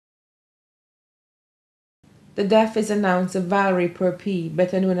The death is announced of Valerie Perpie,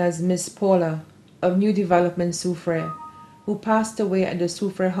 better known as Miss Paula, of New Development, Soufrière, who passed away at the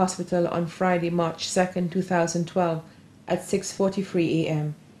Soufrière Hospital on Friday, March 2, 2012 at 6:43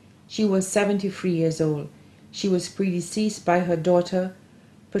 a.m. She was 73 years old. She was predeceased by her daughter,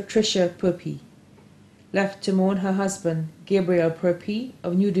 Patricia Perpie. Left to mourn her husband, Gabriel Perpie,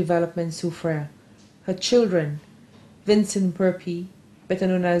 of New Development, Soufrière. Her children, Vincent Perpie, better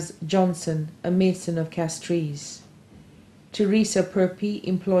known as Johnson, a mason of Castries. Teresa Perpie,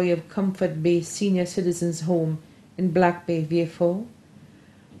 employee of Comfort Bay Senior Citizens Home in Black Bay, Vieux-Fort.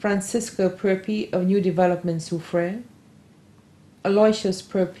 Francisca Perpie of New Development, Soufrière. Aloysius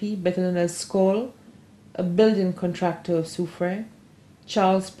Perpie, better known as Skoll, a building contractor of Soufrière.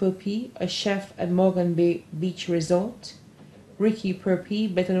 Charles Perpie, a chef at Morgan Bay Beach Resort. Ricky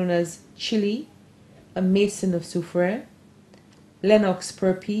Perpie, better known as Chili, a mason of Soufrière. Lennox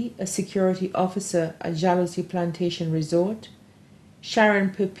Perpie, a security officer at Jalousie Plantation Resort. Sharon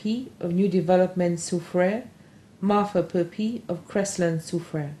Perpie of New Development, Soufrière. Martha Perpie of Crestland,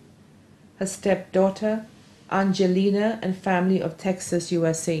 Soufrière. Her stepdaughter, Angelina and family of Texas,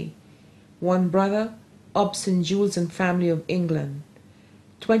 USA. One brother, Obson Jules and family of England.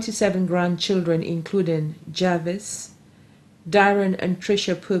 27 grandchildren including Jarvis, Darren and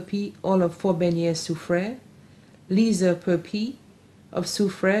Tricia Perpie, all of Fort Bernier, Soufrière. Lisa Perpie of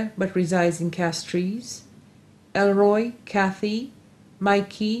Soufrière but resides in Castries. Elroy, Kathy,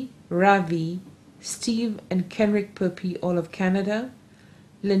 Mikey, Ravi, Steve and Kenrick Perpie, all of Canada.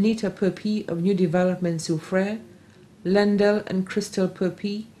 Lenita Perpie of New Development, Soufrière. Lendell and Crystal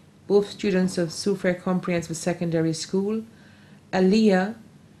Perpie, both students of Soufrière Comprehensive Secondary School. Aliyah,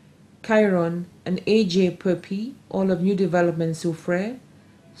 Chiron and AJ Perpie, all of New Development, Soufrière.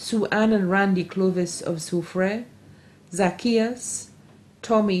 Sue Ann and Randy Clovis of Soufrière. Zacchaeus,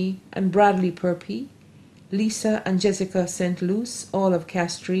 Tommy and Bradley Perpie. Lisa and Jessica St. Luce, all of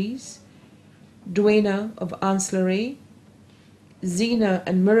Castries. Duena of Anselray. Zena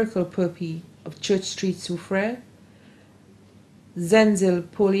and Miracle Perpie of Church Street, Soufrière. Zenzil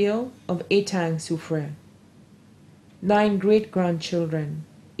Polio of Etang, Soufrière. 9 great-grandchildren,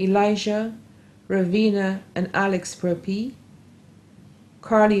 Elijah, Ravina and Alex Perpie.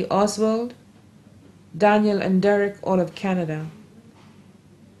 Carly Oswald, Daniel and Derek, all of Canada.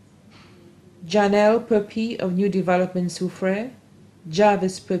 Janelle Perpie of New Development, Soufrière.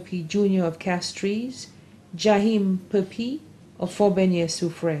 Jarvis Perpie Jr. of Castries. Jahim Perpie of Fort Bernier,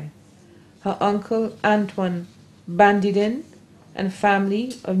 Soufrière. Her uncle Antoine Bandidin and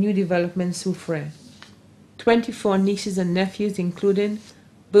family of New Development, Soufrière. 24 nieces and nephews including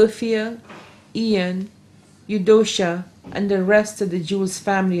Berthia, Ian, Eudocia, and the rest of the Jules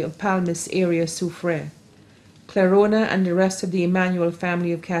family of Palmas area, Soufrière. Clarona and the rest of the Emmanuel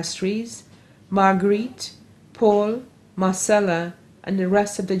family of Castries. Marguerite, Paul, Marcella, and the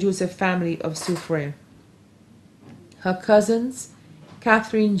rest of the Joseph family of Soufrière. Her cousins,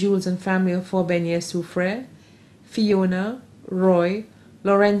 Catherine Jules and family of Fort Bernier, Soufrière. Fiona, Roy,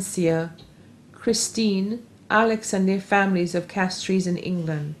 Laurencia, Christine, Alex and their families of Castries in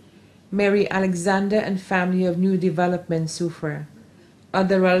England. Mary Alexander and family of New Development, Soufrière.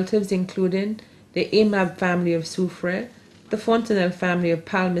 Other relatives including the Amab family of Soufrière, the Fontenelle family of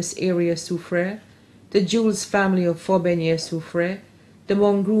Palmas area, Soufrière, the Jules family of Fort Bernier, Soufrière, the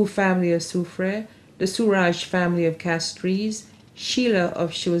Mongrou family of Soufrière, the Sourage family of Castries, Sheila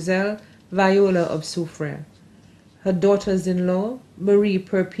of Choiseul, Viola of Soufrière. Her daughters-in-law, Marie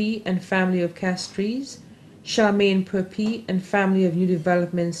Perpie and family of Castries, Charmaine Perpie and family of New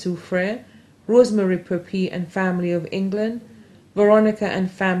Development, Soufrière, Rosemary Perpie and family of England, Veronica and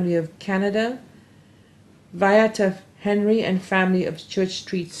family of Canada, Viata Henry and family of Church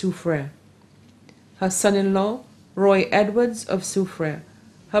Street, Soufrière. Her son-in-law, Roy Edwards of Soufrière.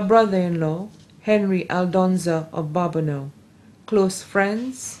 Her brother-in-law, Henry Aldonza of Barbonneau. Close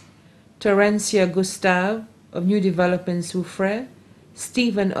friends, Terencia Gustave of New Development, Soufrière,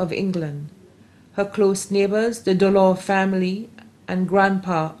 Stephen of England. Her close neighbors, the Dolor family and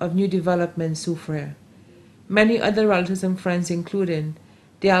grandpa of New Development, Soufrière. Many other relatives and friends including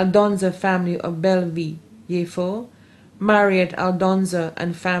the Aldonza family of Belleville, Vieux-Fort, Mariette Aldonza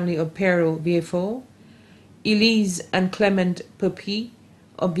and family of Perrault, Vieux-Fort, Elise and Clement Perpie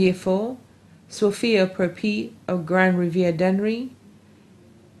of Vieux-Fort, Sophia Perpie of Grand Riviere Dennery,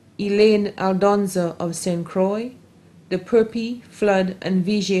 Elaine Aldonza of St. Croix, the Perpie, Flood, and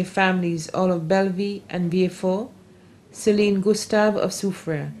Vigier families, all of Belleville and Vieux-Fort, Celine Gustave of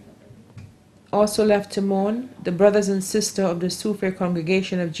Soufrière. Also left to mourn the brothers and sisters of the Soufrière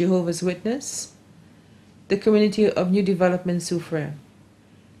Congregation of Jehovah's Witness, the community of New Development, Soufrière.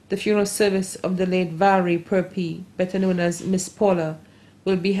 The funeral service of the late Valerie Perpie, better known as Miss Paula,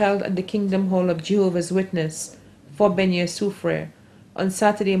 will be held at the Kingdom Hall of Jehovah's Witness, Fort Benyer-Soufrière, on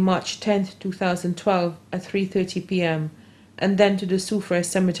Saturday, March 10, 2012 at 3:30 p.m., and then to the Soufrière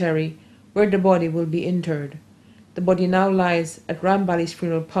Cemetery, where the body will be interred. The body now lies at Ramballi's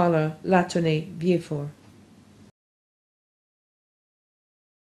Funeral Parlor, La Tonnelle, Vieux-Fort.